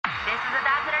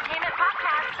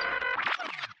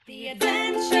The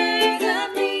Adventures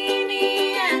of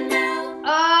Mimi and Mel.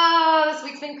 Oh, this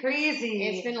week's been crazy.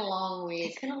 It's been a long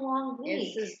week. It's been a long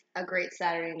week. This is a great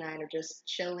Saturday night of just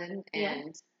chilling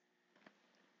and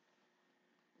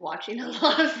watching a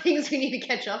lot of things we need to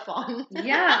catch up on.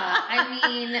 Yeah, I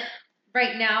mean,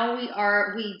 right now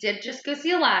we did just go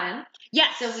see Aladdin.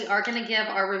 Yes. So we are going to give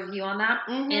our review on that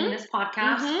Mhm. in this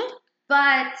podcast. Mhm.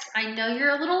 But I know you're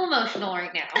a little emotional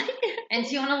right now. And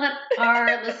do you want to let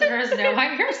our listeners know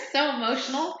why you're so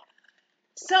emotional?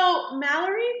 So,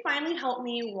 Mallory finally helped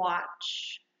me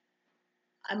watch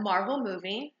a Marvel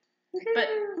movie.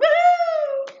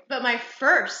 But my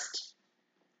first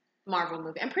Marvel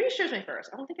movie. I'm pretty sure it's my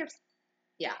first. I don't think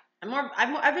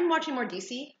I've been watching more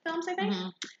DC films, I think.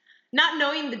 Mhm. Not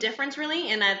knowing the difference really,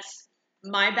 and that's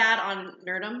my bad on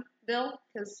Nerdumville,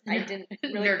 because I didn't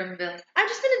really Nerdumville. I've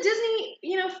just been a Disney,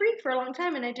 freak for a long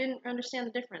time, and I didn't understand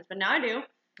the difference, but now I do.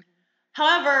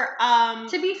 However,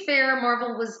 To be fair,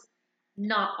 Marvel was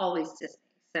not always Disney.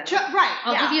 So right,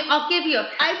 I'll give you a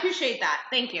pass. I appreciate that.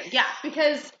 Thank you. Yeah,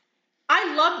 because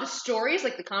I love the stories,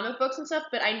 like the comic books and stuff,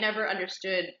 but I never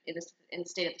understood in the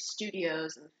state of the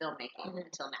studios and the filmmaking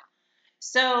until now.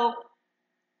 So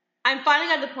I'm finally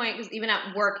got to the point, because even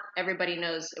at work, everybody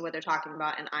knows what they're talking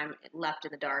about, and I'm left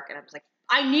in the dark, and I was like,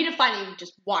 I need to finally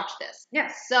just watch this.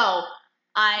 Yes. So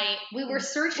We were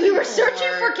searching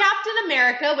for Captain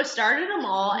America, which started them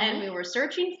all, and we were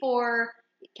searching for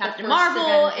Captain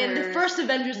Marvel and the first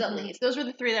Avengers at least. Those were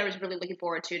the three that I was really looking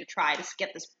forward to try to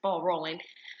get this ball rolling.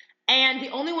 And the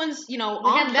only ones, we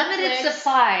on had limited Netflix,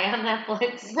 supply on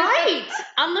Netflix. right?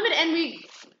 Unlimited, and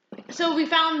we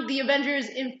found the Avengers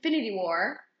Infinity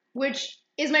War, which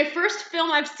is my first film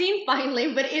I've seen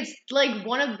finally, but it's like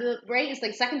one of the, right? It's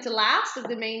like second to last of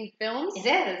the main films. It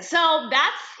is. So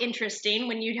that's interesting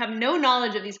when you have no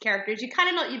knowledge of these characters. You kind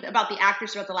of know about the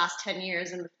actors throughout the last 10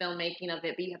 years and the filmmaking of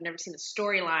it, but you have never seen the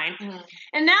storyline. Mhm.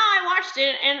 And now I watched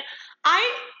it, and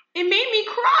it made me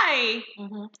cry.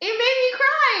 Mhm. It made me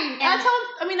cry.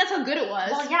 That's how good it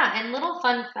was. Well, yeah, and little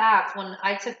fun fact, when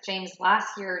I took James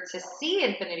last year to see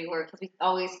Infinity War, because we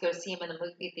always go see him in the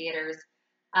movie theaters,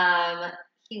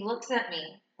 he looks at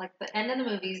me, like the end of the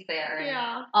movie's there. And,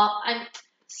 Yeah.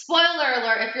 spoiler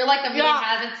alert, if you're like me and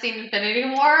haven't seen Infinity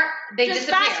War, they just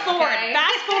disappear. fast forward. Okay?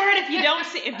 Fast forward if you don't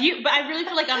see, but I really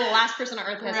feel like I'm the last person on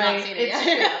earth who has not seen it It's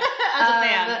yet. true. As a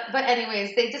fan. But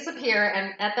anyways, they disappear,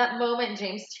 and at that moment,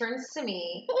 James turns to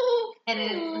me,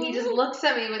 and he just looks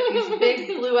at me with these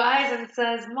big blue eyes and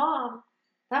says, "Mom,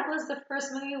 that was the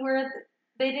first movie where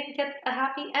they didn't get a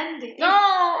happy ending."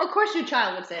 No, of course your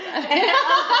child would say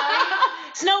that.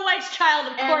 Snow White's child,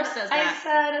 of course, says that. I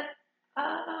said,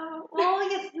 well,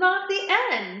 it's not the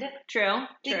end. True.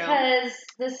 Because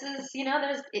this is,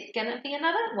 there's gonna be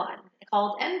another one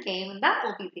called Endgame, and that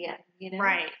will be the end,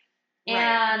 Right.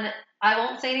 And I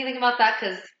won't say anything about that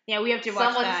because we have to watch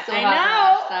someone that. still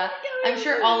hasn't watched that. I'm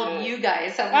sure all of you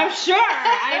guys have watched. I'm sure.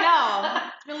 I know.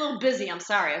 It's been a little busy. I'm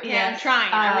sorry. Okay, I'm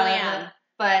trying. I really am.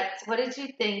 But what did you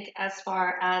think as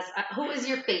far as who is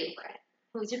your favorite?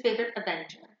 Who's your favorite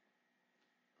Avenger?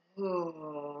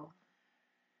 Ooh.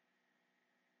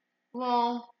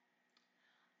 Well,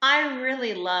 I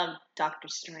really love Doctor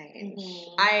Strange.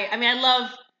 Mm-hmm. I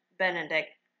love Benedict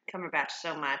Cumberbatch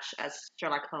so much as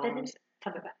Sherlock Holmes.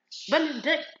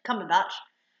 Benedict Cumberbatch.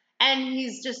 And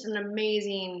he's just an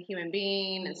amazing human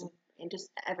being and just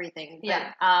everything.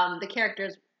 Yeah. But the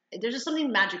characters, there's just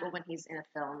something magical when he's in a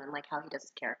film and like how he does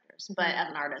his characters, but as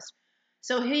an artist.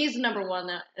 So he's number one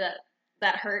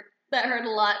that hurt a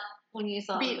lot. When you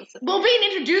saw him being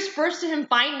introduced first to him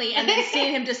finally and then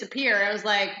seeing him disappear, I was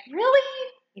like, really?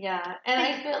 Yeah, and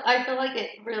I feel like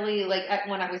it really, like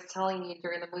when I was telling you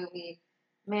during the movie,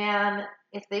 man,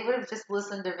 if they would have just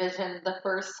listened to Vision the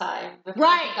first time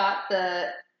before he got the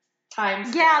time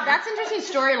stamp. Yeah, that's an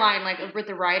interesting storyline, like with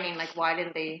the writing, like why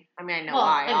didn't they? I mean, I know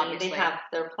why, obviously. They have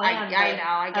their plan. I know,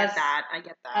 I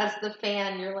get that. As the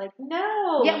fan, you're like,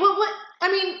 no. Yeah, well,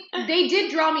 they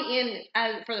did draw me in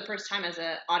for the first time as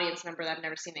an audience member that I've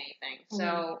never seen anything.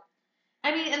 So,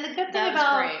 I mean, and the good thing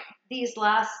about these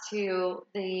last two,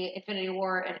 the Infinity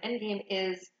War and Endgame,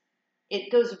 is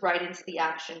it goes right into the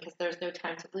action because there's no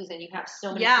time to lose, and you have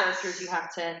so many characters you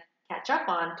have to catch up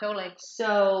on. Totally.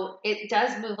 So it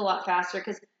does move a lot faster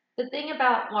because the thing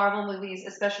about Marvel movies,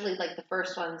 especially like the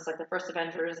first ones, like the first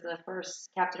Avengers, the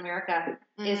first Captain America,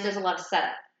 is there's a lot of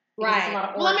setup. Right. There's a lot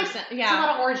of well, that makes sense. Yeah. It's a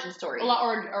lot of origin stories. A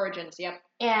lot of origins, yep.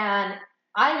 And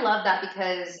I love that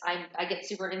because I get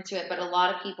super into it, but a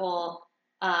lot of people,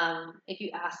 if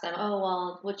you ask them, oh,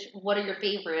 well, what are your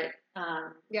favorite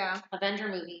Avenger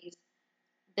movies?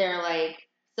 They're like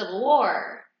Civil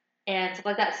War and stuff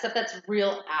like that. Stuff that's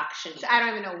real action. So I don't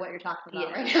even know what you're talking about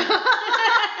Yeah. right now.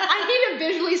 I need to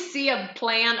visually see a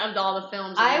plan of all the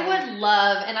films. I would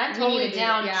love, and I'm We totally need to do-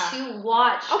 down yeah. to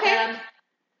watch Okay. them.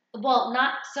 Well,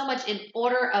 not so much in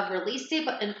order of release date,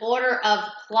 but in order of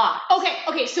plot.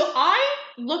 Okay, so I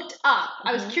looked up.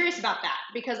 I was Mhm. curious about that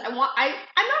because I'm not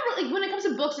really, when it comes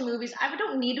to books and movies, I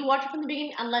don't need to watch it from the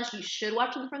beginning unless you should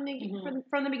watch it from the Mhm.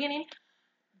 from the beginning.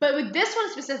 But with this one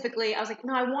specifically, I was like,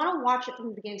 no, I want to watch it from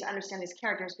the beginning to understand these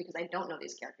characters because I don't know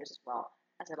these characters as well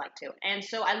as I'd like to. And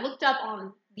so I looked up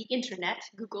on the internet,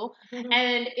 Google, Mhm.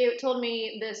 and it told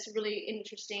me this really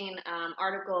interesting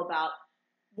article about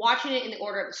watching it in the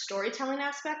order of the storytelling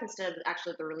aspect instead of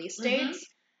actually the release dates.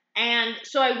 And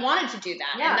so I wanted to do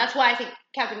that. Yeah. And that's why I think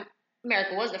Captain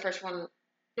America was the first one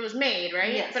that was made,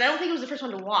 right? Yes. But I don't think it was the first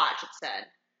one to watch, it said.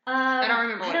 I don't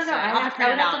remember what I it don't know. said. I'll have to I print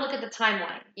would it have to out. look at the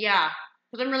timeline. Yeah.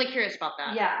 Because I'm really curious about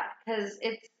that. Yeah, because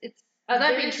it's a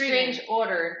That'd be very intriguing. strange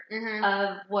order Mm-hmm.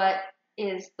 of what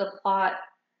is the plot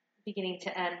beginning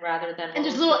to end rather than. And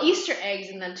there's little Easter eggs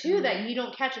in them, too, that you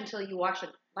don't catch until you watch it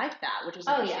like that, which is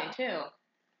Oh, interesting, too.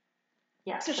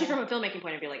 Yeah, Especially from a filmmaking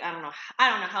point of view, like I don't know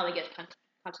how they get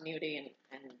continuity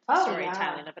and Oh,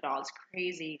 storytelling of it all. It's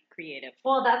crazy creative.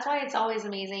 Well, that's why it's always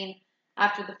amazing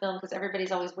after the film because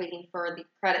everybody's always waiting for the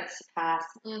credits to pass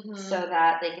Mm-hmm. so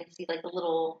that they can see like the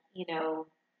little,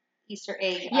 Easter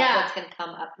egg of Yeah. what's going to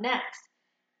come up next.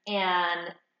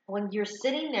 And when you're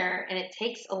sitting there and it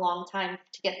takes a long time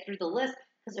to get through the list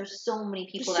because there's so many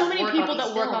people There's so that many work people on that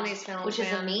these work films, on these films, which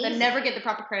is man, amazing. that never get the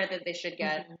proper credit that they should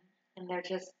get. Mhm. And they're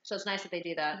just So it's nice that they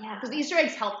do that. Yeah. Because the Easter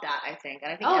eggs help that, I think.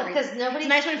 And I think because nobody it's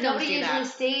nice when films nobody do usually that.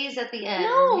 stays at the end.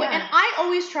 No, Yeah. and I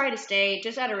always try to stay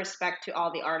just out of respect to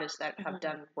all the artists that have Mhm.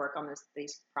 done work on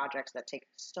these projects that take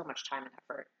so much time and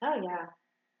effort. Oh yeah.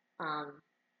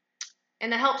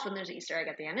 And that helps when there's an Easter egg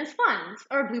at the end. It's fun.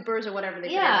 Or bloopers or whatever they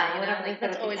put in Yeah, there. whatever they Like, put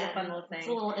that's at the always a end. fun little thing. It's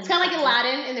a little It's kind of like incentive.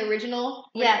 Aladdin in the original.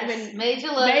 Yes, When made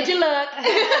you look. Made you look.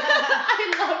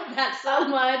 I love that so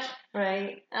much.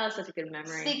 Right. That was such a good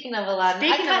memory. Speaking of Aladdin,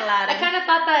 Speaking of Aladdin. I kind of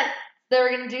thought that they were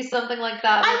going to do something like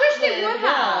that. I wish they with would Will.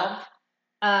 have.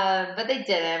 But they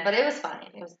didn't. But it was fine.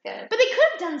 It was good. But they could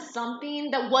have done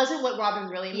something that wasn't what Robin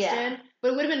Williams Yeah. did. But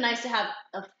it would have been nice to have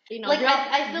Like, Will,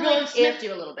 I feel Will like Smith if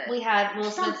do a little bit. we had Will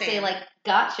Smith Something. say like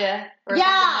 "gotcha" or Yeah,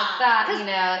 something like that,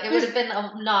 'cause it would have been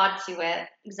a nod to it.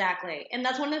 Exactly. And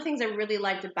that's one of the things I really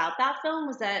liked about that film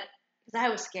was that because I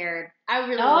was scared. I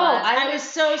really Oh, was. I was was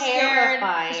so scared.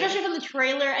 terrified. Especially from the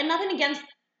trailer. And nothing against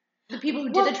the people who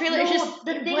did Well, the trailer. no, It's just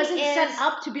the it thing wasn't set is-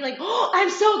 up to be like, oh, I'm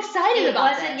so excited It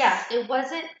about wasn't. this. Yeah, it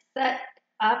wasn't set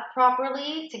up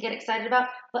properly to get excited about.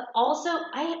 But also,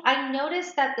 I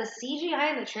noticed that the CGI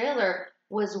in the trailer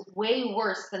was way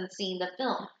worse than seeing the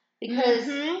film because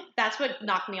Mhm. That's what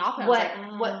knocked me off. I was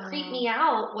what like, creeped me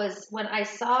out was when I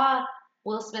saw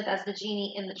Will Smith as the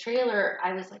genie in the trailer.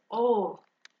 I was like, oh,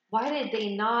 why did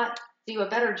they not do a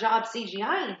better job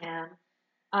CGIing him?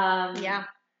 Yeah.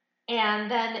 And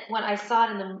then when I saw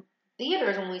it in the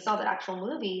theaters, when we saw the actual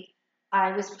movie,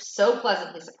 I was so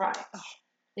pleasantly surprised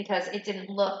because it didn't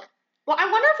look. Well, I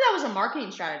wonder if that was a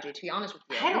marketing strategy, to be honest with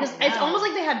you. I don't because know. it's almost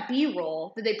like they had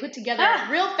B-roll that they put together Ah.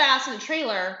 real fast in a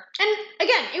trailer. And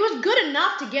again, it was good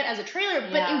enough to get as a trailer,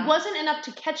 but Yeah. it wasn't enough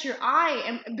to catch your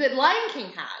eye. But Lion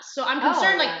King has. So I'm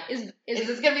concerned, Oh, like, is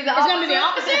this going to be the it's opposite? going to be the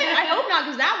opposite? I hope not,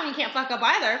 because that one you can't fuck up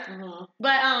either. Mhm.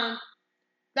 But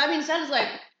that being said, it's like,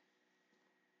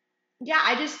 yeah,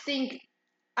 I just think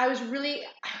I was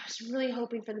really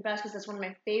hoping for the best because that's one of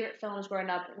my favorite films growing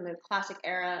up in the classic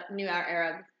era, new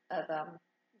era of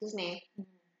Disney.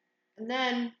 And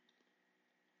then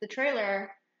the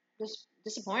trailer just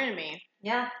disappointed me.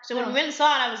 Yeah. So when we went and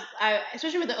saw it,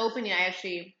 especially with the opening, I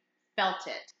actually felt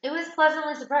it. It was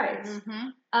pleasantly surprised. Mm-hmm.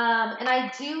 And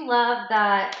I do love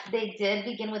that they did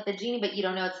begin with the genie, but you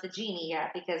don't know it's the genie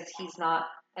yet because he's not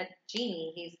a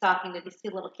genie. He's talking to these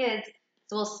two little kids.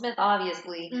 It's Will Smith,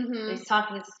 obviously. Mm-hmm. He's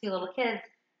talking to these two little kids.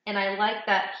 And I like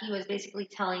that he was basically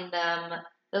telling them,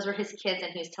 those were his kids,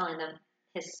 and he was telling them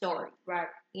his story, Right.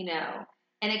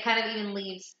 And it kind of even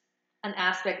leaves an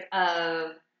aspect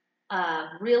of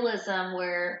realism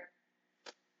where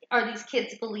are these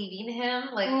kids believing him?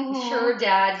 Like, Mhm. sure,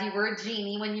 Dad, you were a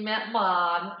genie when you met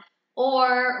Mom.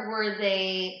 Or were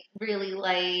they really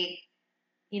like,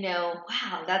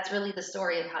 wow, that's really the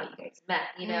story of how you guys met,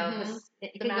 'cause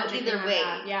it can go either way.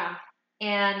 Yeah.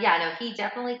 And yeah, no, he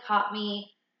definitely caught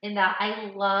me in that.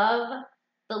 I love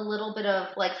the little bit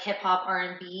of like hip hop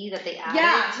R&B that they added.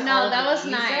 Yeah. to No, all of that the was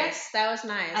music. nice. That was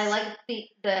nice. I like the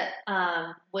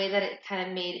way that it kind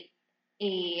of made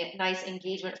a nice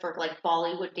engagement for like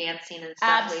Bollywood dancing and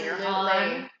stuff later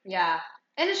on. Yeah.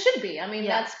 And it should be. I mean,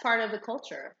 Yeah. that's part of the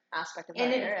culture aspect of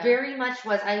And that it era. very much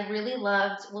was. I really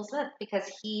loved Will Smith because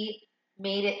he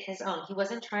made it his own. He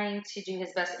wasn't trying to do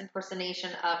his best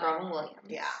impersonation of Robin Williams.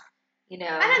 Yeah. You know.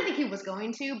 I didn't think he was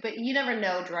going to, but you never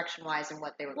know direction-wise and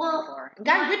what they were going for.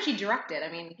 Guy Ritchie directed.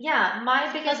 I mean, yeah,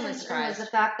 my biggest pleasantly concern was surprised. the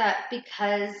fact that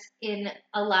because in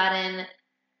Aladdin,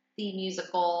 the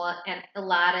musical, and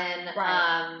Aladdin,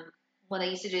 Right. when they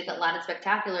used to do the Aladdin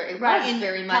Spectacular, it Right, was in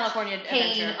very much California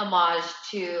paying Adventure. homage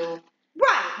to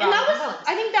Right, and that Robin was, Williams,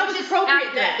 I think that which was is appropriate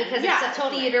accurate then. because Yeah, it's a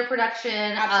totally. theater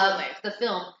production Absolutely. of the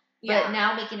film. But Yeah.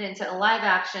 now making it into a live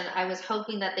action, I was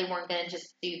hoping that they weren't going to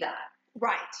just do that.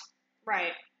 Right.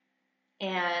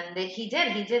 And he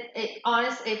did. He did.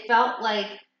 It felt like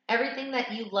everything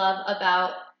that you love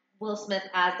about Will Smith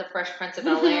as the Fresh Prince of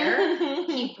Bel-Air,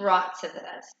 he brought to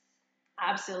this.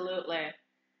 Absolutely.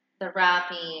 The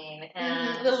rapping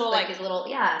and the little, his little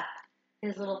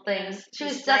his little things. She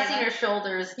was just dusting right her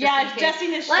shoulders. Just Yeah, in it's case.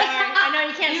 dusting his shoulders. I know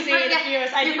you can't see it,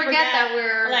 viewers. I you do forget that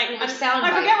we're sound I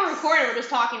forget we're bites. recording. We're just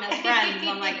talking as friends.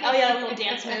 I'm like, oh yeah, that little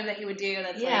dance move that he would do.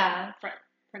 That's Yeah. like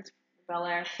Prince of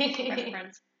Bel-Air. Fresh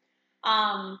Prince.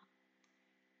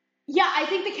 Yeah, I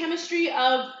think the chemistry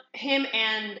of him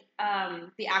and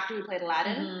the actor who played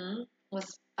Aladdin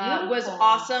was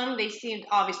awesome. They seemed,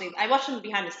 obviously, I watched them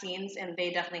behind the scenes, and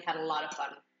they definitely had a lot of fun.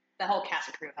 The whole cast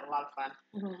and crew had a lot of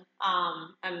fun.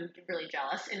 I'm really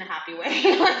jealous in a happy way.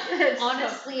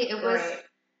 Honestly, it was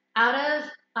out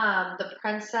of the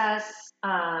princess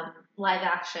live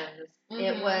actions.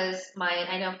 It was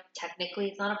I know technically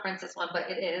it's not a princess one, but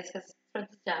it is because it's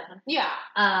Princess Jasmine. Yeah.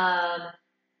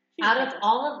 Out of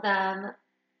all of them,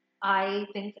 I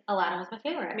think Aladdin was my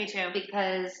favorite. Me too.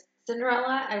 Because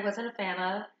Cinderella, I wasn't a fan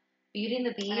of. Beauty and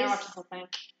the Beast, I watched the whole thing.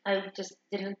 I just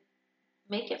didn't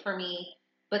make it for me.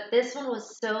 But this one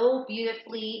was so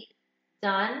beautifully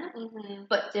done,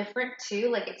 but different too.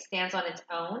 Like it stands on its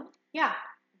own. Yeah.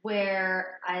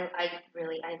 Where I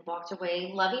walked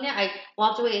away loving it. I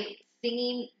walked away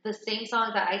singing the same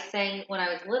songs that I sang when I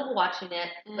was little watching it,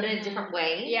 but in a different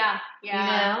way. Yeah, you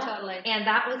know? Totally. And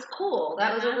that was cool.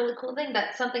 That was a really cool thing.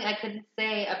 That's something I couldn't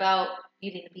say about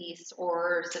Beauty and the Beast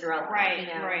or Cinderella. Right.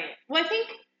 Well, I think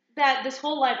that this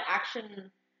whole live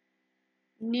action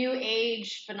new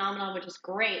age phenomenon, which is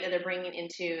great that they're bringing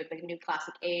into the new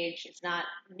classic age. It's not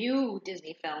new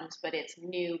Disney films, but it's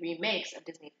new remakes of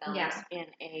Disney films in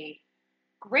a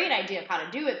great idea of how to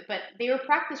do it. But they were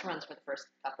practice runs for the first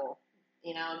couple.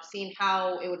 You know, seeing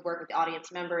how it would work with the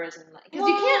audience members, and because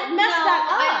you can't mess that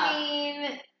up. I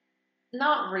mean,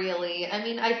 not really. I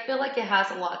mean, I feel like it has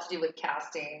a lot to do with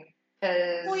casting.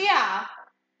 Well, yeah.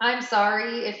 I'm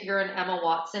sorry if you're an Emma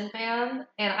Watson fan,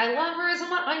 and I love her as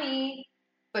Hermione,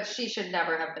 but she should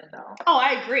never have been Belle. Oh,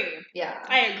 I agree. Yeah,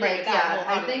 I agree with that.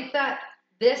 Yeah, I think that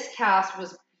this cast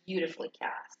was beautifully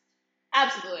cast.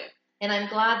 Absolutely. And I'm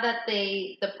glad that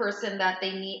the person that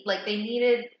they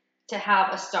needed to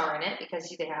have a star in it because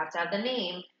they have to have the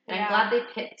name. And I'm glad they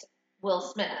picked Will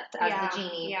Smith as the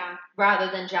genie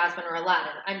rather than Jasmine or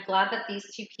Aladdin. I'm glad that these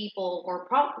two people were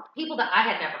people that I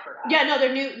had never heard of. Yeah, no,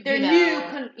 they're new. They're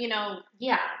new. You know.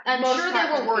 Yeah, I'm sure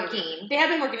they were working. They have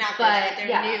been working out, but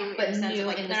they're new. But new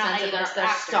in the sense of they're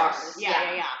stars.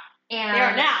 Yeah. And they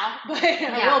are now, but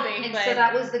will be. And so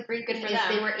that was the great thing is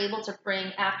they were able to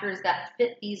bring actors that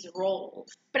fit these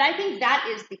roles. But I think that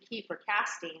is the key for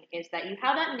casting is that you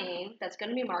have that name that's going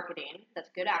to be marketing, that's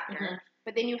a good actor,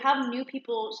 but then you have new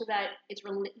people so that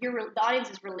the audience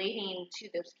is relating to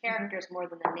those characters more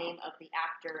than the name of the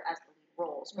actor as the lead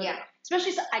roles.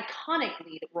 Especially some iconic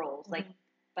lead roles like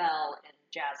Belle and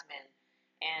Jasmine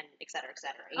and et cetera, et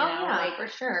cetera. You know? For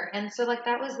sure. And so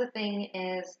that was the thing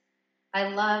is I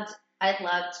loved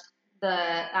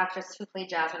the actress who played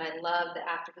Jasmine. I loved the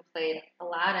actor who played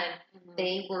Aladdin.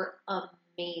 They were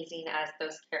amazing as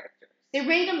those characters. They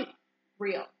made them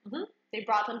real. They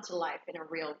brought them to life in a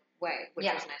real way, which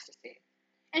was nice to see.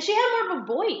 And she had more of a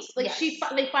voice.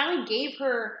 They finally gave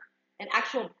her an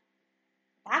actual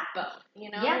backbone,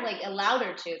 allowed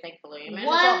her to, thankfully.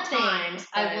 One thing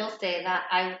I will say that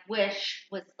I wish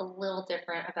was a little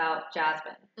different about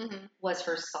Jasmine was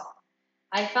her song.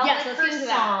 I felt like her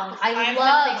song.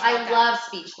 I love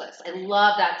Speechless. I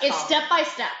love that song. It's step by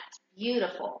step. It's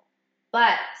beautiful.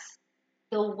 But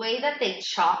the way that they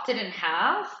chopped it in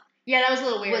half that was a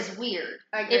little weird. Was weird.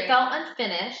 I agree. It felt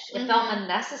unfinished. It felt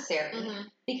unnecessary.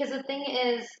 Because the thing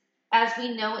is, as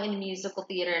we know in musical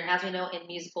theater and as we know in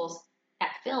musicals at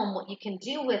film, what you can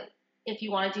do with, if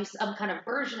you want to do some kind of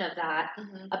version of that,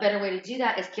 a better way to do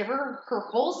that is give her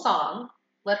whole song,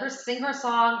 let her sing her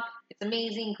song. It's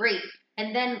amazing, great.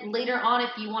 And then later on,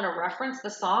 if you want to reference the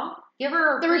song, give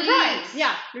her a reprise.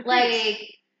 Yeah. Reprise.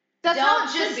 That's how don't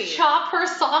it should just be. chop her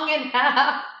song in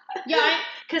half. Yeah,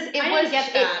 Because I didn't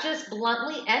get that. it just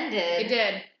bluntly ended. it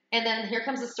did. And then here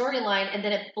comes the storyline, and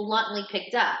then it bluntly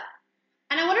picked up.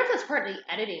 And I wonder if that's partly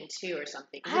editing too, or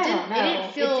something. 'Cause I don't know. It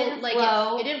didn't feel It didn't like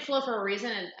flow. it didn't flow for a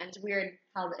reason, and it's weird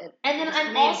how it. And then just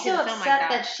I'm made it to also the film upset like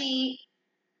that she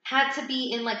had to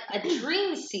be in like a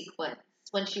dream sequence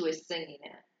when she was singing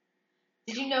it.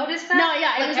 Did you notice that? No,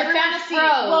 yeah, it Like, was a everyone fantasy.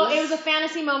 froze. Well, it was a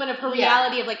fantasy moment of her Yeah.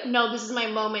 reality of like, no, this is my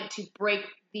moment to break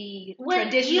the When you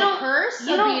traditional don't- curse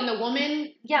you of don't- being the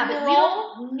woman. Yeah, but you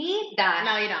role. don't need that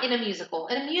No, you don't. in a musical.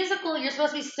 In a musical, you're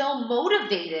supposed to be so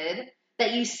motivated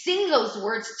that you sing those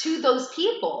words to those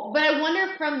people. But I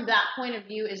wonder from that point of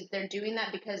view, is they're doing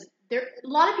that because a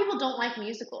lot of people don't like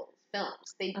musicals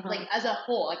films. They like as a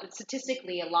whole, like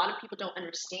statistically, a lot of people don't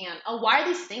understand. Oh, why are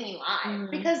they singing live?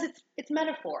 Because it's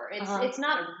metaphor. It's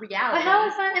not a reality. But how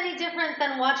is that any different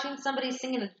than watching somebody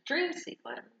sing in a dream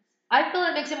sequence? I feel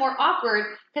it makes it more awkward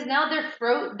because now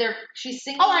she's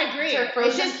singing. Oh, I agree. To frozen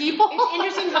It's just people. It's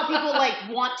interesting how people like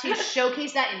want to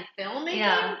showcase that in filmmaking.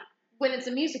 Yeah. When it's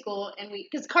a musical, and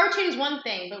because cartoon is one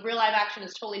thing, but real live action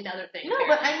is totally another thing. No,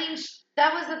 but I mean,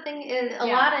 that was the thing in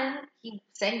Aladdin. He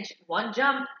sang one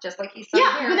jump, just like he sang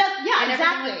here. But and exactly.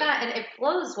 everything like that, and it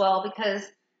flows well because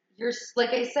you're, like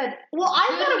I said,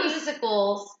 I good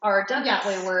musicals are done that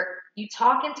way, where you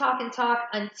talk and talk and talk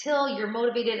until you're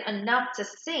motivated enough to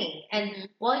sing, and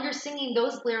while you're singing,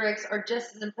 those lyrics are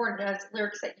just as important as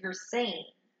lyrics that you're saying.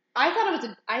 I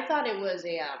thought it was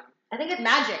a. I think it's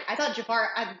magic. I thought Jafar,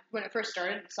 when it first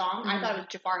started the song, I thought it was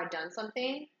Jafar had done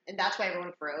something, and that's why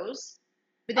everyone froze.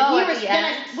 But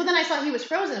then then I saw he was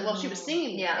frozen while she was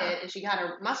singing it, and she got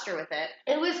her muster with it.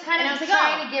 It was kind of like,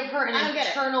 trying to give her an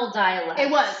internal dialect.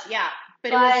 It was,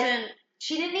 but it wasn't.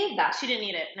 She didn't need that. She didn't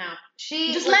need it. No,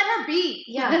 she just let her be.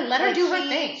 Yeah, let her do her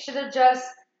thing. Should have just,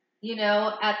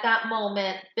 at that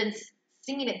moment, been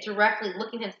singing it directly,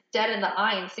 looking him dead in the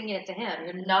eye, and singing it to him.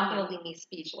 You're not going to leave me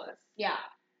speechless. Yeah.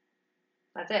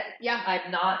 That's it. Yeah. I'm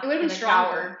not. It would have been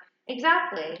stronger.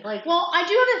 Exactly. Well, I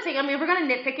do have a thing. I mean, we're gonna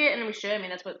nitpick it, and we should. I mean,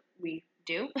 that's what we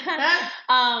do.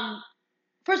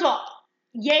 First of all,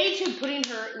 yay to putting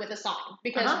her with a song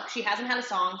because she hasn't had a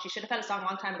song. She should have had a song a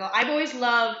long time ago. I've always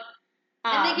loved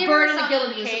Bird in the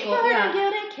Gilded Cage. Bird in the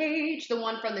Gilded Cage, the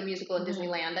one from the musical in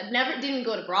Disneyland that didn't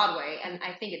go to Broadway, and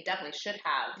I think it definitely should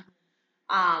have.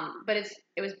 But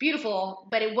it was beautiful,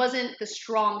 but it wasn't the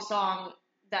strong song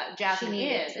that Jasmine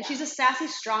is. And she's a sassy,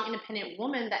 strong, independent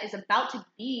woman that is about to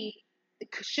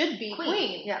should be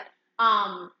queen. Yeah.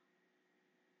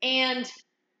 And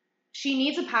she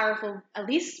needs a powerful, at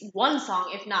least one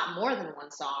song, if not more than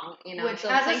one song. Which, so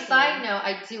as a side note,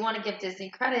 I do want to give Disney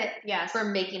credit for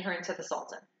making her into the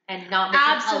Sultan and not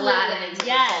making Aladdin into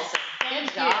the Sultan.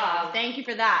 Good job. Thank you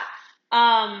for that.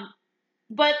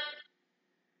 But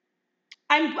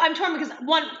I'm torn because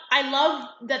one, I love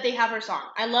that they have her song.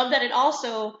 I love that it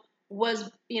also was,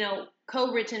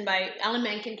 co-written by Alan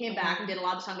Menken, came back and did a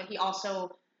lot of the song, but he also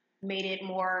made it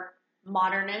more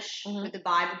modernish with the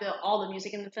vibe of all the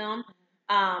music in the film.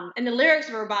 And the lyrics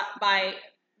were by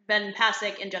Ben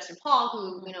Pasek and Justin Paul,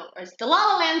 who, is the La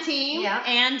La Land team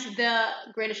and the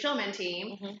Greatest Showman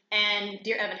team and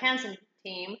Dear Evan Hansen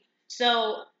team.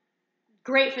 So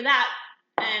great for that.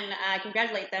 And I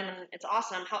congratulate them, and it's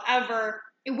awesome. However,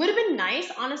 it would have been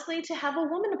nice, honestly, to have a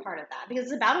woman a part of that, because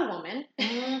it's about a woman.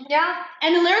 Yeah.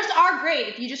 And the lyrics are great.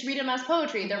 If you just read them as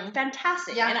poetry, they're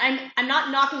fantastic. Yeah. And I'm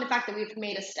not knocking the fact that we've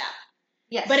made a step.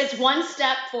 Yes. But it's one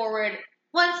step forward.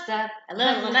 One step.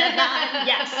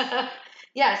 Yes.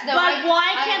 Yes. No, but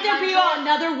why can't there be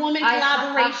another woman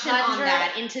collaboration on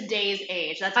that in today's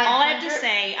age? That's all I have to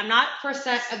say. I'm not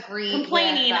agree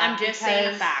complaining. I'm just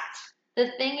saying a fact. The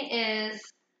thing is,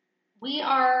 we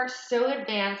are so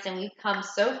advanced and we've come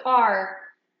so far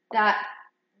that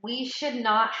we should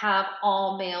not have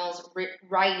all males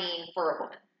writing for a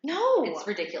woman. No. It's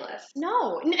ridiculous.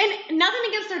 No. And nothing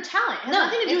against their talent. It has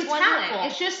nothing to do with talent.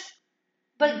 It's just,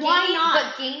 why not?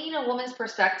 But gaining a woman's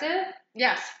perspective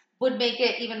would make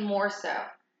it even more so.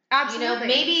 Absolutely.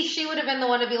 Maybe she would have been the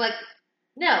one to be like,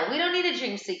 no, we don't need a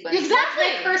dream sequence. Exactly.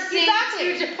 Let's make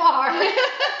her sing to Jafar.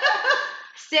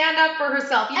 Stand up for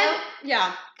herself,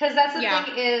 Yeah. Because that's the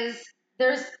thing is,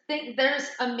 there's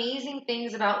amazing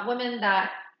things about women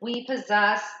that we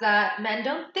possess that men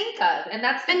don't think of, and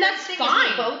that's fine.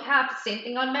 We both have the same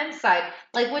thing on men's side.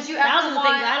 Like, would you ever want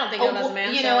things I don't think of as a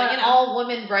man? An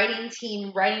all-women writing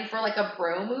team writing for like a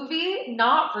bro movie?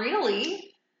 Not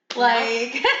really.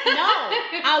 Like, no.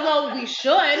 Although we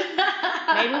should.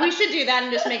 Maybe we should do that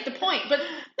and just make the point. But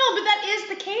no, but that is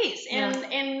the case,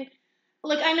 and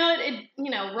Like, I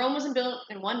know Rome wasn't built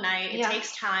in one night. It Yeah.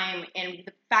 takes time, and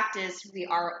the fact is, we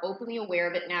are openly aware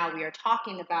of it now. We are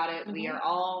talking about it. We are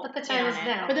all. But the time is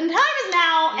now. But the time is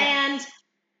now, Yes. and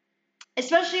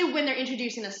especially when they're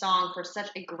introducing a song for such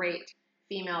a great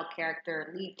female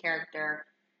character, lead character,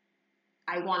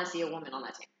 I want to see a woman on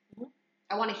that team. Mhm.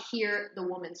 I want to hear the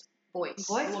woman's voice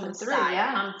the come woman's through, side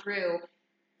yeah. come through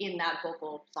in that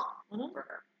vocal song Mhm. for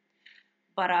her.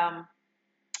 But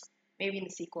maybe in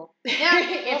the sequel. Yeah,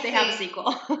 if we'll they have a see.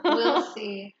 sequel. We'll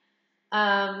see.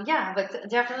 Yeah, but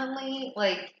definitely,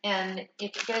 like, and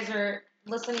if you guys are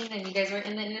listening and you guys are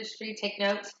in the industry, take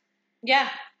notes. Yeah.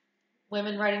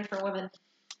 Women writing for women.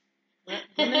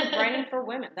 Women writing for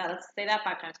women. Let's say that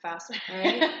 5 times fast.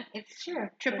 Right? It's true.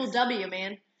 Triple W,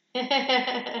 man.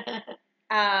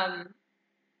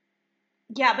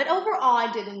 Yeah, but overall, I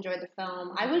did enjoy the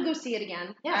film. I would go see it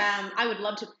again. Yes. I would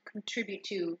love to contribute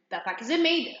to that fact because it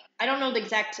made, I don't know the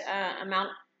exact amount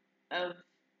of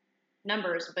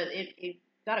numbers, but it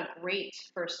got a great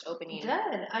first opening.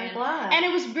 Good. I'm glad. And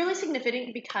it was really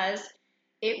significant because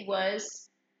it was,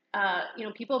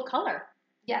 people of color.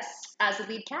 Yes. As the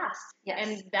lead cast. Yes.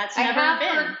 And that's I never have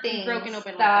been heard things broken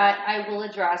open that like that. I will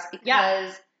address because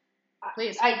Yeah.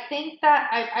 Please. I think that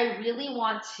I really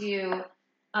want to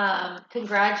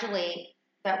congratulate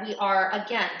that we are,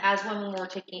 again, as women,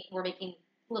 we're making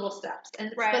little steps.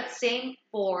 And Right. but same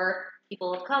for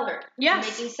people of color. Yes.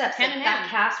 We're making steps. Hand in That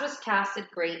hand. cast was casted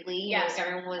greatly. Yes.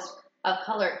 Everyone was of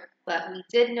color. But we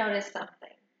did notice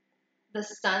something. The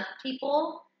stunt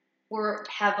people were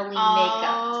heavily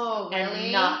makeup really?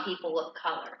 and not people of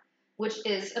color, which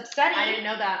is upsetting. I didn't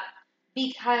know that.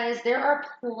 Because there are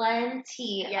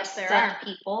plenty of stunt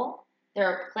people. There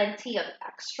are plenty of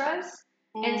extras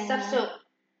and stuff. So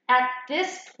at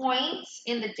this point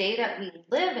in the day that we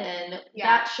live in,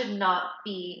 that should not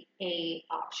be a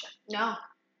option. No.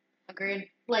 Agreed.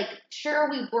 Like, sure,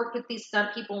 we work with these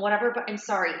stunt people and whatever, but I'm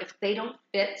sorry, if they don't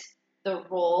fit the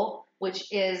role,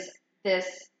 which is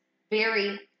this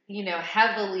very,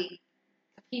 heavily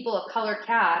people of color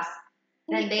cast,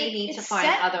 then they need to find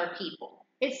other people.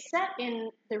 It's set in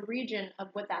the region of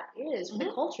what that is,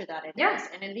 the culture that it Yes. is,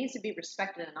 and it needs to be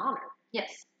respected and honored.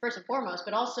 Yes. First and foremost,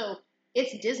 but also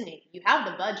it's Disney. You have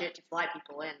the budget to fly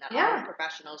people in that are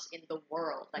professionals in the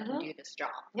world that can do this job.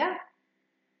 Yeah.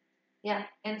 Yeah.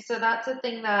 And so that's a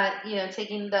thing that,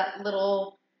 taking that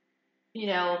little,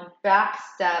 back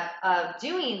step of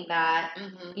doing that,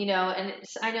 and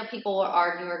I know people will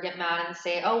argue or get mad and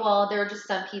say, oh, well, they're just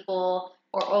some people.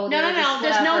 Or, no.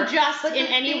 There's no just in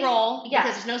any role. Yeah.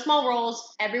 Because there's no small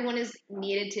roles. Everyone is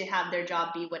needed to have their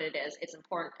job be what it is. It's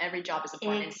important. Every job is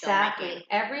important. Exactly.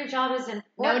 Every job is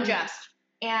important. No just.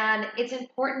 And it's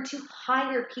important to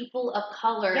hire people of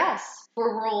color. Yes.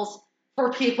 For roles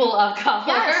for people of color.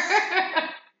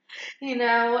 Yes.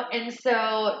 And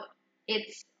so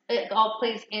it all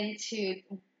plays into,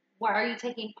 why are you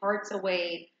taking parts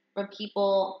away from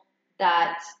people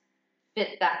that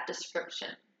fit that description?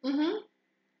 Mm-hmm.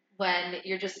 When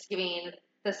you're just giving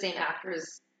the same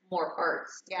actors more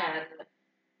parts and,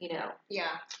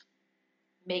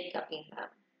 make-upping them.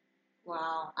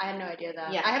 Wow. I had no idea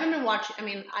that. Yeah. I haven't been watching. I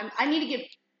mean, I need to get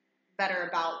better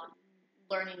about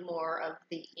learning more of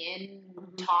the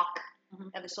talk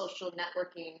of the social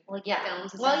networking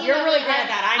films. Well, you're really good at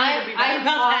that. I need to be better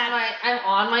about that. I'm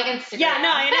on my Instagram. Yeah, no,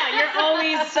 I know. You're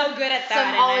always so good at that. So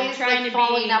I'm always trying to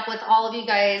following up with all of you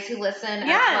guys who listen, as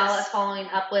well as following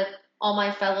up with all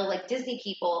my fellow Disney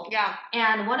people. Yeah.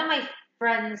 And one of my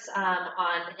friends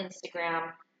on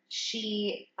Instagram,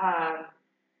 she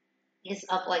is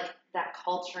of that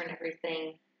culture and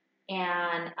everything,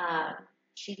 and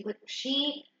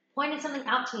she pointed something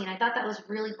out to me, and I thought that was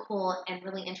really cool and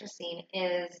really interesting.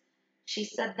 Is she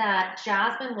said that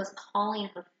Jasmine was calling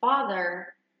her father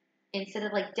instead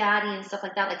of daddy and stuff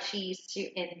like that, like she used to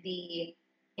in the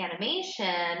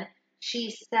animation. She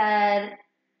said,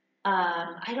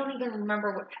 I don't even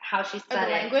remember how she said the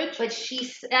language, but she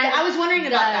said. I was wondering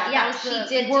about that. Yeah, that was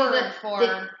she did word for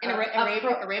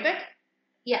Arabic.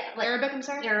 Yeah, Arabic. I'm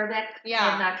sorry. Arabic.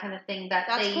 Yeah, and that kind of thing that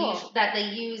they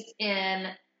used in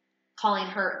calling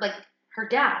her her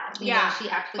dad. You know, she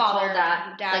actually father, called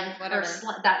that dad,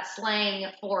 that slang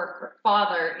for her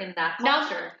father in that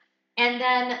culture. And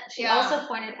then she also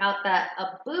pointed out that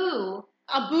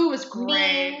Abu is great.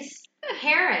 Means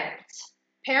parent.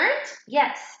 Parent?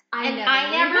 Yes. I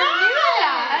never knew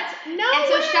that. No And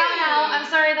so way. shout out. I'm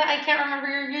sorry that I can't remember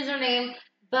your username,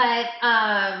 but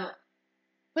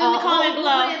Put in the comment we'll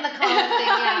below. put it in the comment thing,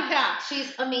 yeah. Yeah.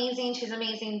 She's amazing. She's an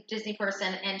amazing Disney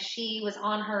person, and she was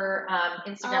on her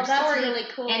Instagram Oh, that's story, really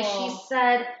cool. and she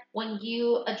said when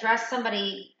you address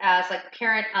somebody as like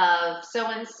parent of so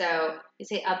and so, you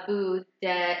say Abu De,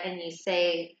 and you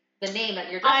say the name that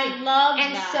you're addressing. I love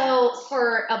and that. so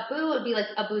for Abu, it would be like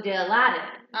Abu De Aladdin,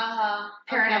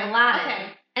 parent Okay. of Aladdin.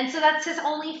 Okay. And so that's his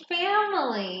only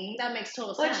family. That makes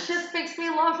total Which sense. just makes me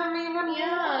love him even more.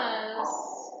 Yes.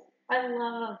 Oh, I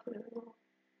love him.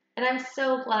 And I'm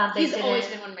so glad they He's did always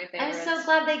it. been one of my I'm favorites. so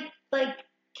glad they like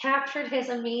captured his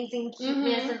amazing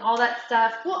cuteness Mhm. and all that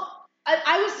stuff. Well,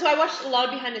 I watched a lot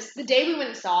of behind the day we went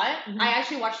and saw it. Mhm. I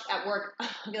actually watched at work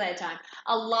because I had time.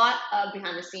 A lot of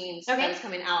behind the scenes Okay. that was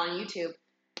coming out on YouTube,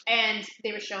 and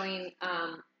they were showing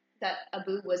that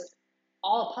Abu was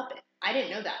all a puppet. I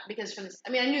didn't know that because I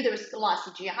knew there was a lot of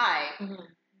CGI,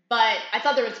 but I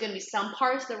thought there was going to be some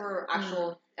parts that were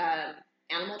actual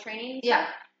animal training. Yeah.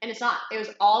 Stuff. And it's not. There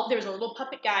was a little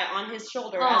puppet guy on his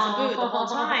shoulder as Abu the whole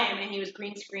time, and he was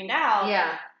green screened out.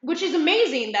 Yeah. Which is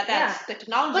amazing that's the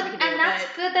technology we can do. And that's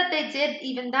good that they did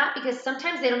even that, because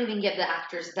sometimes they don't even give the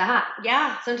actors that.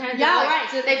 Yeah. Sometimes Yeah, they're like, right.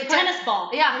 So they it's a put tennis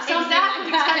ball. Yeah, or something exactly.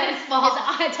 like that. Tennis ball.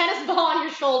 It's a tennis ball on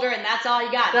your shoulder, and that's all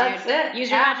you got, That's dude. it. Use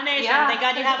your imagination. Yeah. Thank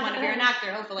God you have one if you're an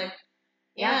actor, hopefully.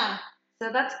 Yeah. So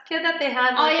that's good that they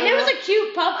had. Oh, and it was a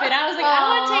cute puppet. I was like, I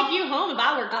want to Aw. take you home if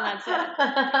I worked on that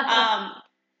set.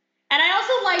 And I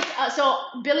also liked, so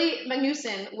Billy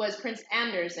Magnuson was Prince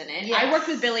Anders in it. Yes. I worked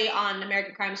with Billy on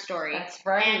American Crime Story. That's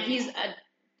right. And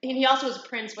he also was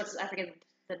Prince, I forget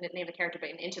the name of the character, but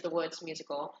in Into the Woods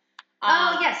musical.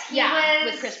 Yes, he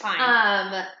was with Chris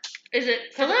Pine. Is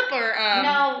it Philip or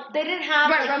no, they didn't have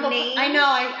names. I know,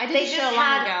 I did They the just show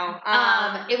had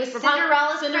long ago. it was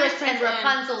Cinderella's Prince and and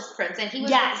Rapunzel's Prince, and he was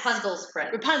Yes. Rapunzel's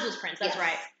Prince. Rapunzel's Prince, that's Yes.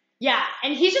 right. Yeah,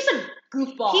 and he's just a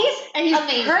goofball. He's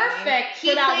amazing. perfect He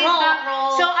for that plays role. that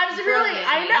role So I was really, brilliantly.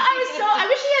 I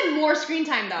wish he had more screen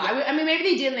time though. I mean, maybe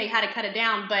they did and they had to cut it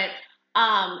down, but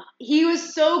he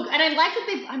was so, and I like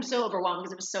that I'm so overwhelmed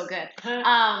because it was so good.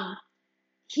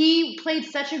 He played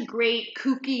such a great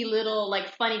kooky little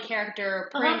like funny character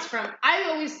prince from.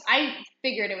 I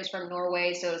figured it was from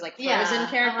Norway, so it was like Frozen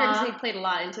character because he played a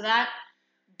lot into that.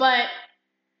 But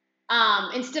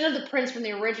instead of the prince from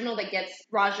the original that gets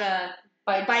Raja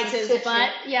bites his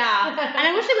butt, yeah. And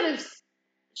I wish they would have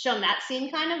shown that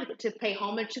scene kind of to pay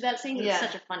homage to that scene. It's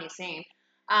such a funny scene.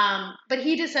 But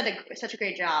he just did such a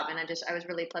great job, and I was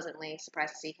really pleasantly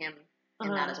surprised to see him in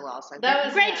that as well. So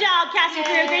great job, cast and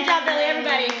crew. Great job, Billy,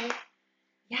 everybody.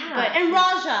 Yeah. And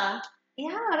Raja.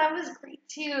 Yeah, that was great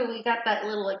too. We got that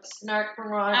little like snark from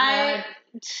Raja.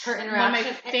 Her interaction. One of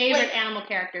my favorite animal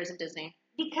characters in Disney.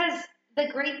 Because the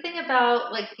great thing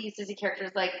about like these Disney characters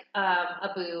like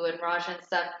Abu and Raja and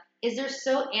stuff is they're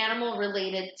so animal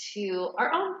related to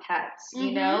our own pets,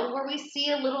 you know, where we see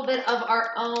a little bit of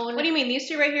our own. What do you mean? These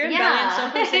two right here? Yeah. Belly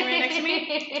and Sophie sitting right next to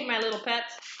me? My little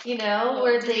pets. You know,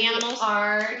 where the they animals.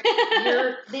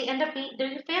 they end up being, they're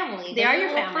your family. They They're are your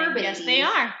little family. fur babies. Yes, they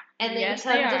are. And they Yes,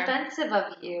 become they are. defensive of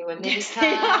you, and they Yes,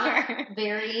 become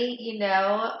very, you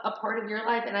know, a part of your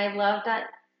life. And I love that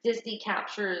Disney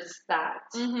captures that.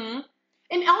 Mm-hmm.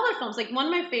 In all their films, like one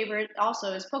of my favorite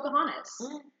also is Pocahontas.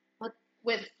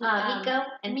 With Miko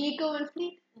and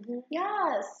Fleet. Mm-hmm.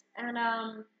 Yes. And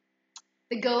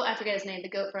the goat, I forget his name, the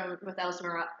goat with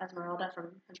Esmeralda from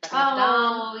Hunchback of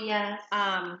Notre Dame. Oh, yes.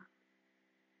 And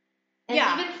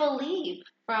even Philippe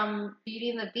from Beauty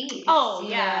and the Beast. Oh,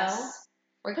 yes. Know?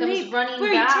 Where he comes running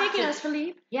where back. Where are you taking us,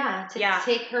 Philippe? Yeah, to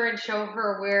take her and show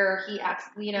her where he,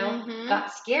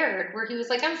 got scared. Where he was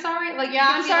like, I'm sorry. Like,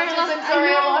 I'm sorry, I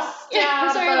lost him.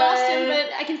 I'm sorry, I lost him,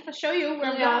 but I can show you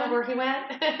where I'm going. Where he went.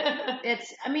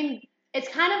 It's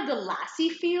kind of the Lassie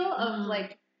feel of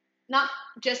like, not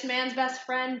just man's best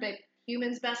friend, but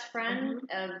human's best friend,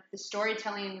 of the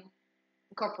storytelling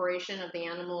incorporation of the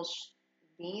animals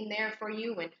being there for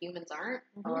you when humans aren't,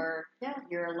 or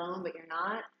you're alone but you're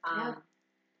not.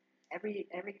 Every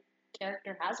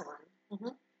character has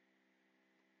one.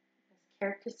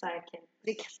 Character sidekicks.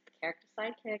 The character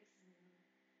sidekicks.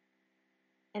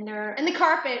 And the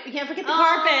carpet. You can't forget the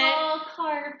carpet. Oh,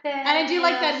 carpet. And I do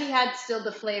like that he had still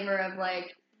the flavor of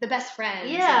like the best friends.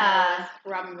 Yeah.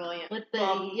 Robin Williams. With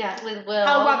Will.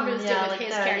 How Robin Williams did with like his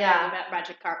that, character with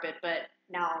Magic Carpet, but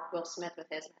now Will Smith with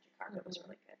his Magic Carpet was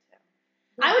really good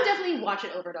too. I would definitely watch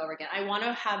it over and over again. I want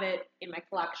to have it in my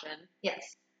collection.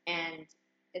 Yes. And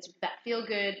it's that feel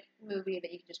good movie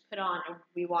that you can just put on and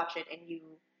rewatch it, and you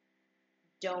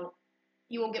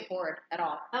won't get bored at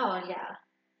all. Oh yeah.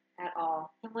 At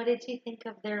all. And what did you think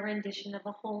of their rendition of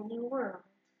A Whole New World?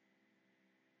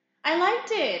 I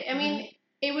liked it. I mean,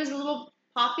 it was a little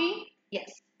poppy,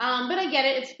 Yes. But I get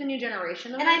it. It's the new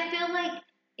generation. And I feel like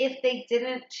if they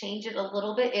didn't change it a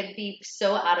little bit, it'd be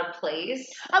so out of place.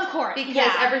 Of course.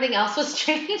 Because everything else was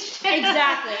changed.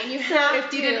 Exactly. And you have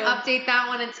if you didn't update that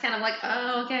one, it's kind of like,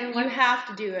 oh, okay. You have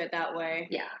to do it that way.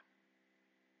 Yeah.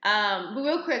 But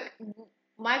real quick,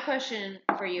 my question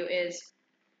for you is,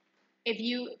 if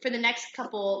you, for the next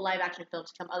couple live action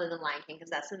films to come other than Lion King, because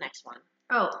that's the next one.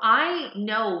 Oh, I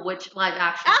know which live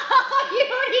action. You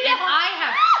already know. And I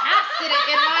have casted it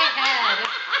in my head.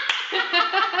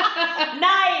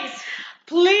 Nice.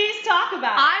 Please talk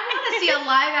about it. I want to see a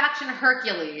live action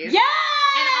Hercules. Yes!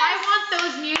 And I want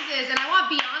those muses. And I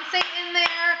want Beyonce in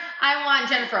there. I want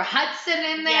Jennifer Hudson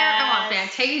in there. Yes. I want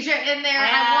Fantasia in there.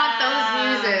 I want those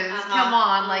muses. Come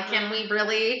on. Like, can we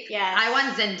really? Yes. I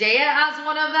want Zendaya as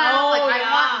one of them. Oh, like, I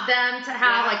want them to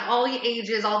have, like, all the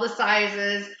ages, all the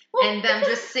sizes, and them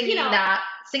just singing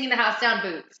singing the house down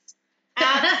boots.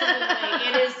 Absolutely.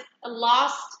 It is a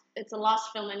lost. It's a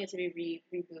lost film that needs to be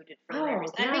rebooted for whatever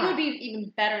reason. Yeah. I think it would be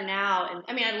even better now. And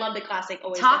I mean, I love the classic.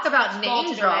 Always talk that's about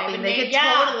name dropping. They could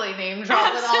totally name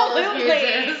drop with all those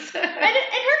muses. and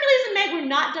Hercules and Meg were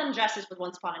not done justice with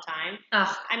Once Upon a Time.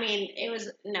 Ugh. I mean, it was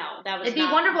that was. It'd be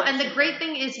wonderful. And the great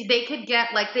thing is, they could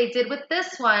get, like they did with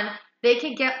this one, they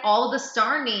could get all the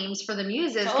star names for the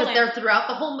muses because they're throughout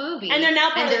the whole movie, and they're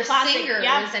now part of the classic, singers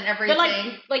and everything.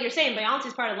 But like you're saying,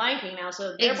 Beyonce's part of Lion King now,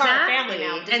 so they're part of the family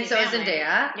now. And so is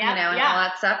Zendaya, and all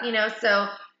that stuff, So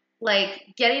like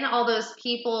getting all those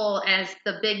people as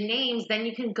the big names, then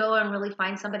you can go and really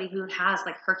find somebody who has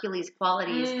like Hercules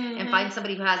qualities, and find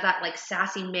somebody who has that like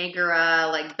sassy Megara,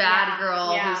 like bad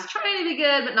girl who's trying to be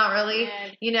good but not really,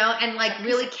 and like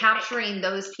really capturing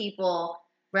those people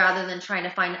rather than trying to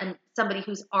find somebody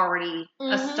who's already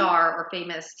a star or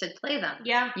famous to play them.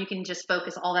 Yeah, you can just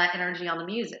focus all that energy on the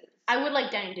muses. I would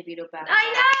like Danny DeVito back.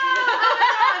 I know. Oh my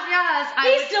gosh,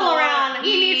 yes. He's still around.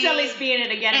 He needs to at least be in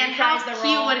it again. And how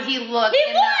cute would he look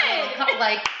in that little,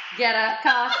 like, get-up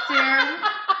costume?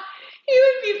 He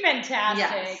would be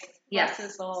fantastic. Yes.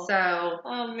 So,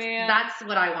 oh man, that's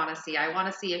what I want to see. I want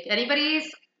to see if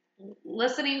anybody's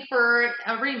listening for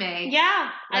a remake.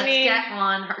 Yeah, let's get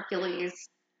on Hercules.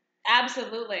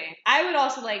 Absolutely. I would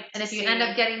also like to And if you end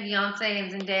up getting Beyonce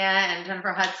and Zendaya and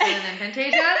Jennifer Hudson and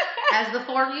Fantasia as the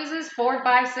 4 muses, 4,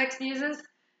 5, 6 muses,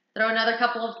 throw another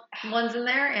couple of ones in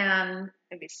there and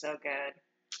it'd be so good.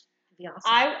 It'd be awesome.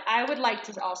 I would like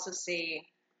to also see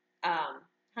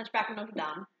Hunchback of Notre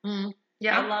Dame.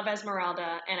 Yeah. I love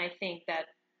Esmeralda, and I think that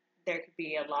there could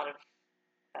be a lot of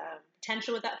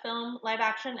potential with that film, live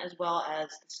action, as well as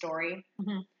the story.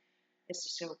 It's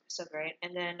just so great.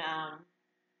 And then what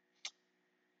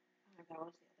was the other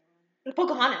one?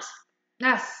 Pocahontas.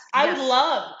 Yes. I would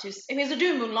love to. I mean, they're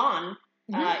doing Mulan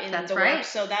in That's the right. works,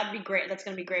 so that'd be great. That's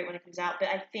going to be great when it comes out. But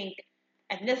I think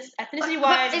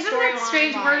ethnicity-wise, isn't it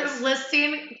strange we're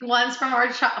listing ones from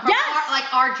our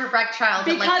our direct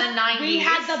childhood, because like the 90s? We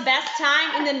had the best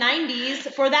time in the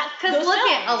 90s for that. Because look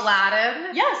at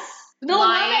Aladdin. Yes. Little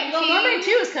Mermaid 2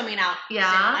 is coming out.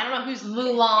 Yeah. Soon. I don't know who's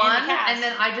Mulan, and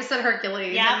then I just said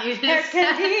Hercules. Yeah. And you just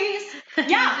Hercules. You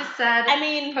just said. I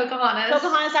mean, Pocahontas.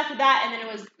 Pocahontas after that, and then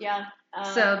it was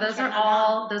so those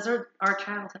are our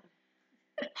childhood.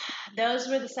 Those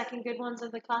were the second good ones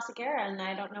of the classic era, and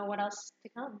I don't know what else to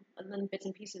come, other than bits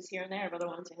and pieces here and there of other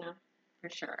ones, For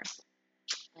sure.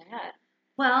 Yeah.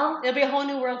 Well, it'll be a whole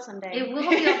new world someday. It will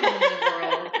be a whole new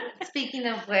world. Speaking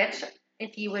of which,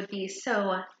 if you would be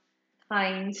so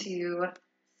kind to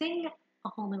sing A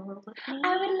Whole New World with me.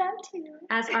 I would love to.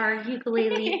 As our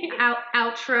ukulele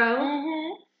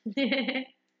outro.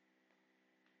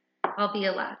 I'll be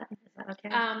Aladdin. Is that okay?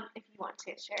 If you want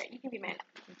to, share it. You can be my.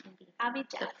 I'll be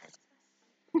Jess.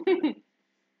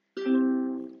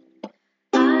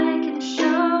 I can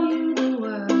show you the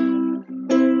world,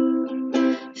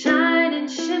 shining,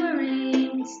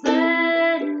 shimmering,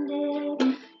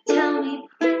 splendid. Tell me,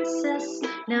 princess,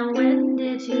 now when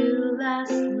did you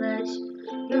last let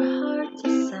your heart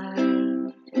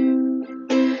decide?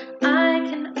 I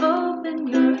can open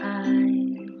your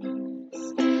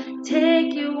eyes,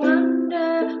 take you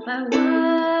wonder by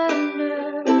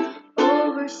wonder,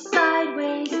 over,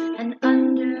 sideways, and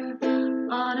under,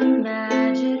 on a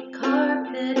magic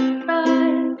carpet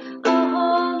ride. A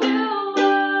whole new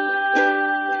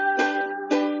world,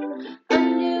 a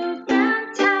new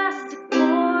fantastic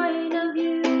point of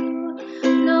view.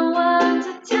 No one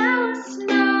to tell us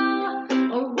no,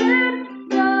 or where to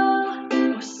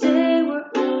go, or say we're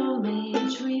only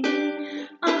dreaming.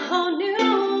 A whole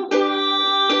new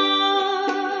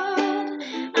world,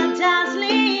 a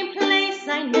dazzling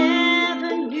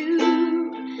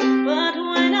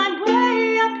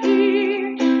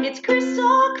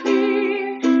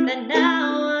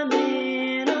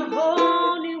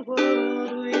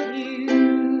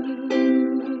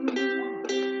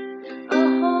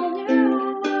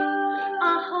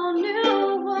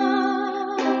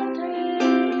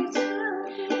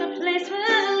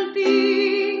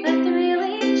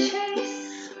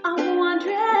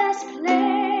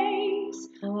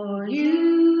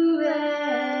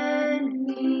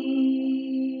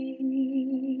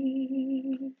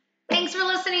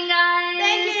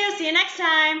you next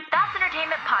time. That's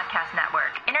Entertainment Podcast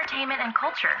Network. Entertainment and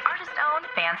culture. Artist-owned,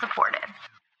 fan-supported.